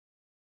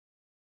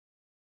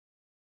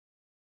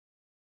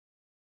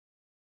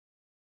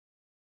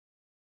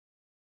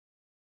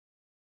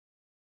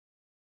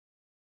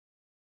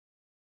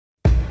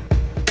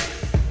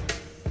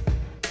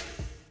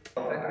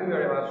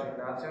very much,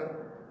 Ignacio.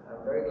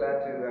 I'm very glad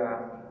to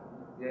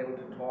be able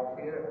to talk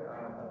here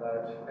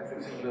about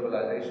ethics in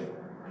globalization.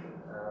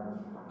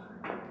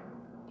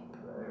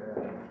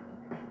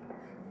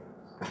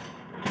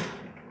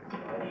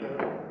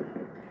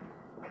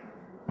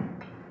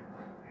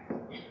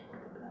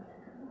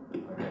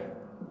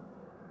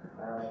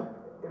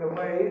 In a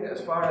way,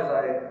 as far as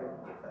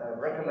I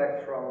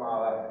recollect from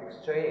our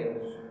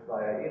exchange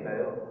via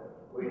email,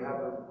 we have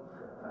an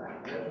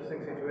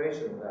interesting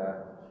situation.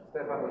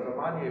 Stefano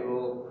Zamagni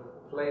will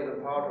play the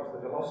part of the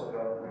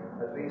philosopher,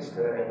 at least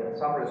in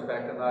some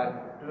respect, and I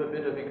do a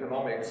bit of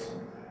economics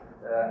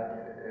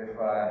if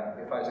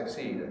I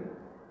succeed.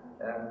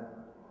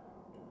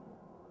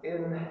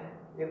 In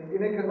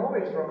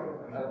economics, from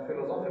a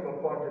philosophical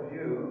point of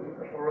view,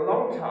 for a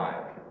long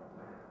time,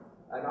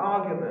 an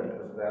argument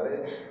was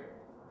valid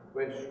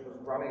which was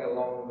running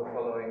along the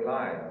following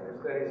line.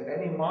 If there is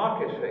any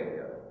market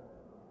failure,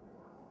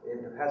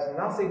 it has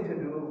nothing to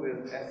do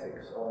with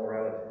ethics or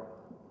morality.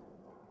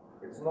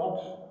 It's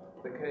not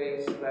the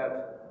case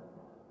that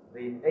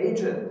the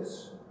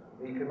agents,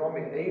 the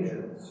economic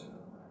agents,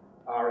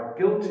 are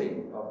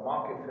guilty of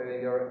market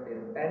failure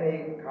in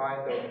any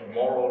kind of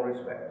moral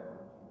respect.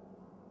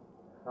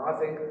 Now, I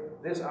think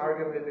this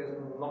argument is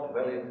not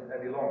valid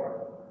any longer.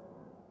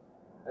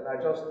 And I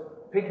just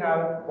pick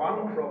out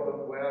one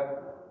problem where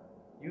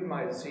you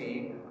might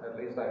see, at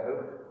least I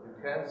hope you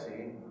can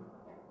see,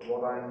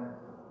 what I'm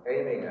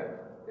aiming at.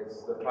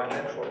 It's the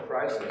financial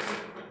crisis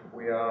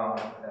we are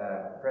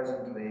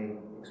presently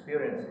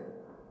experiencing.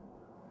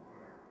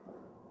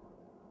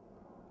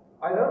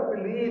 I don't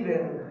believe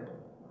in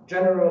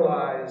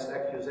generalized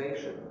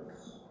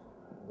accusations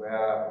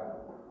where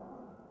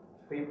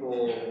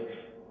people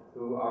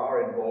who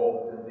are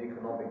involved in the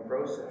economic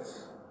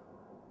process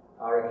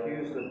are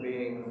accused of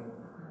being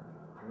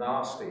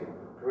nasty,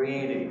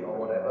 greedy, or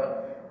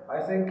whatever. I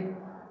think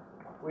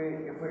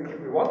if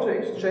we want to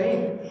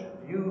exchange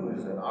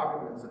views and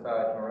arguments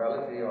about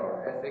morality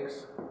or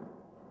ethics,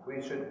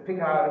 we should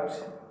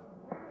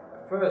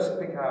first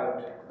pick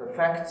out the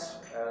facts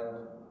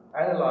and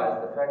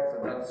analyze the facts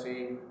and then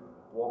see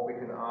what we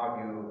can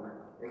argue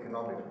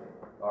economically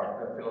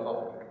or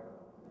philosophically.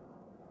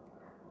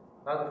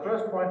 Now, the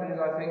first point is,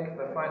 I think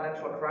the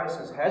financial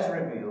crisis has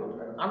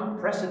revealed an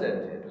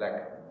unprecedented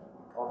lack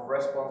of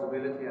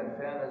responsibility and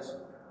fairness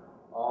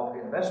of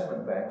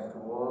investment banks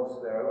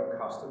towards their own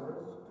customers,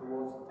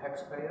 towards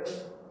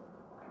taxpayers,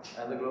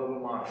 and the global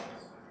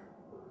markets.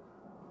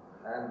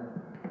 And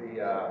the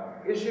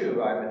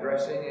issue I'm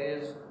addressing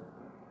is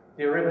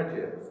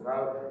derivatives.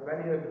 Now,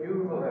 many of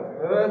you will have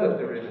heard of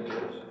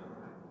derivatives.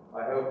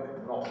 I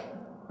hope not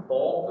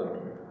bought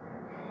them,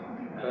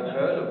 but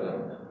heard of them.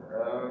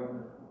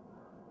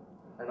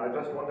 And I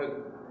just want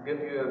to give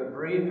you a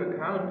brief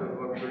account of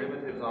what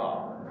derivatives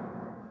are.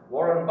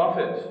 Warren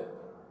Buffett,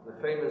 the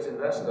famous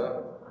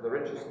investor, the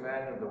richest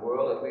man in the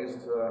world, at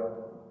least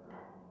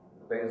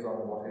based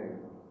on what he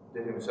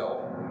did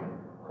himself,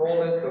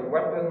 called it the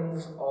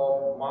weapons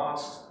of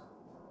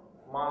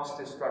mass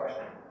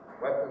destruction.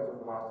 Weapons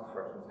of mass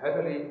destruction,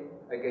 heavily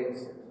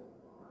against it.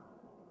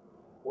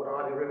 What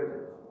are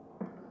derivatives?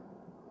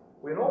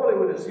 We normally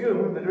would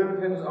assume that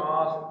derivatives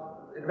are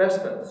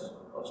investments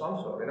of some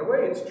sort. In a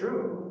way, it's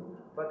true,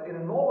 but in a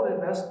normal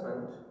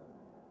investment,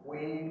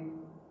 we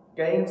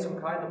gain some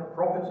kind of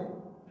property.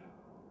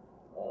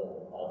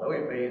 Although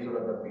it may sort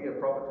of be a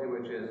property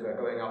which is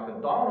going up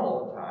and down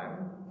all the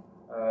time,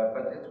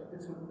 but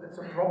it's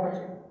a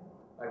property.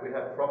 Like we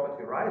have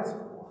property rights, of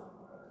course.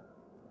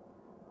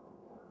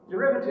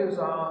 Derivatives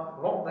are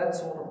not that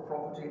sort of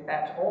property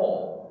at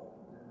all.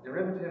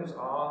 Derivatives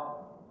are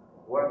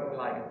working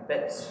like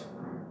bets.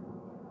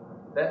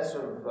 Bets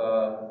of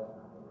the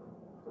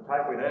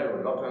type we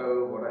know,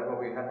 lotto, whatever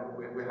we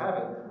have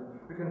it.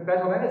 We can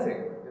bet on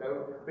anything. You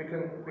know, we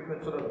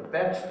can sort of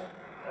bet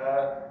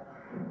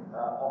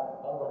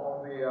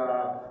on the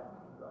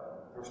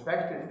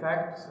prospective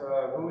fact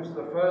who is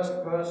the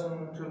first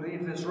person to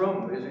leave this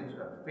room. Is it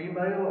a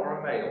female or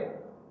a male?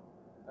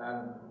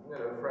 And you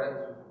know,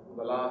 friends in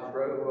the last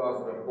row who are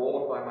sort of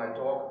bored by my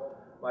talk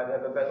might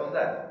have a bet on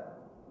that.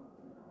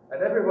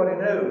 And everybody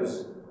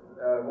knows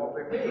what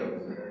it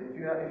means. If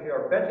you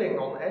are betting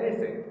on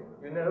anything,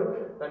 you know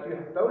that you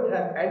don't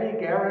have any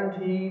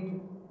guaranteed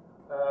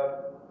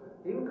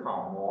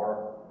income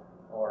or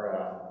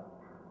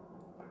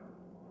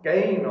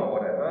gain or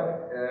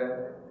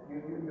whatever.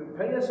 You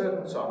pay a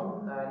certain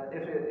sum, and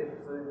if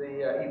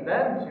the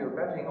event you're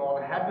betting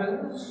on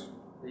happens,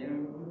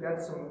 you get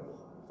some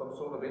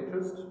sort of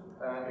interest,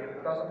 and if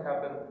it doesn't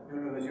happen,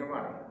 you lose your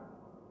money.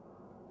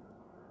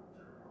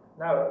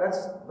 Now,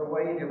 that's the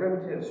way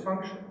derivatives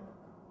function.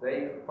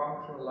 They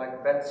function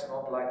like bets,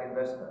 not like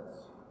investments.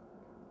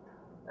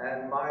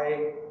 And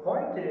my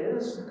point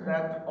is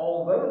that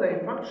although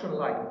they function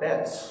like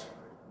bets,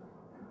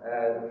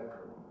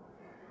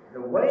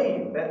 the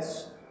way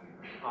bets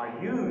are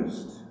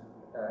used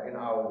in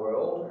our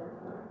world,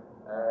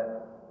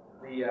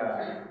 the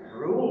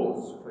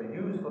rules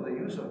for the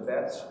use of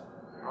bets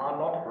are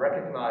not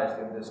recognized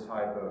in this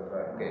type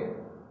of game.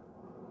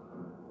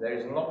 There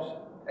is not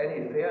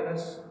any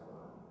fairness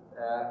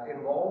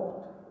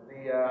involved.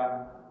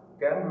 The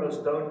gamblers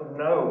don't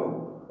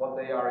know what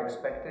they are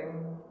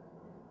expecting,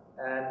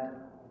 and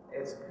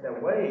it's in a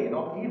way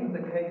not even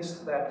the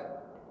case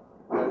that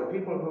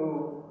people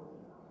who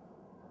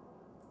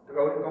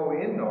go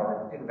in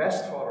or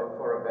invest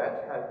for a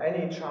bet have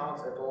any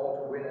chance at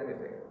all to win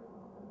anything.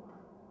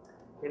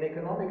 In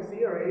economic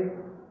theory,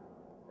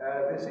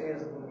 this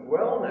is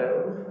well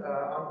known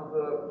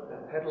under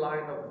the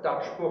headline of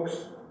Dutch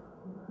books.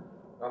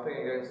 Nothing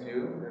against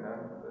you, you know.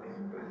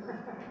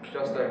 It's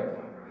just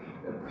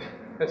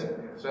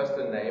just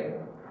a name.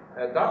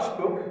 A Dutch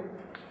book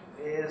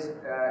is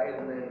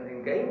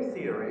in game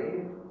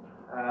theory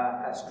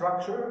a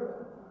structure,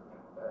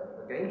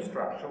 a game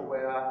structure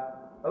where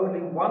only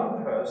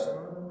one person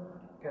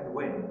can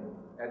win,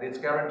 and it's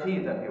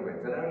guaranteed that he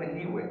wins, and only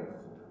he wins.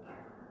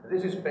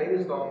 This is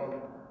based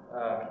on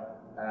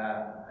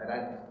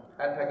an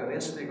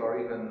antagonistic or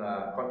even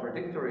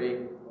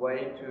contradictory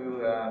way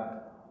to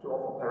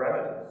offer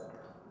parameters.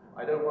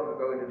 I don't want to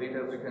go into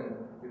details. You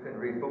can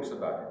read books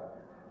about it.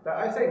 But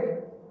I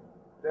think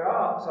there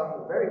are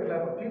some very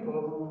clever people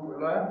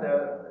who learned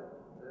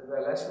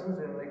their lessons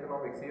in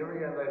economic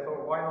theory, and they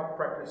thought, why not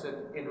practice it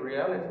in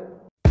reality?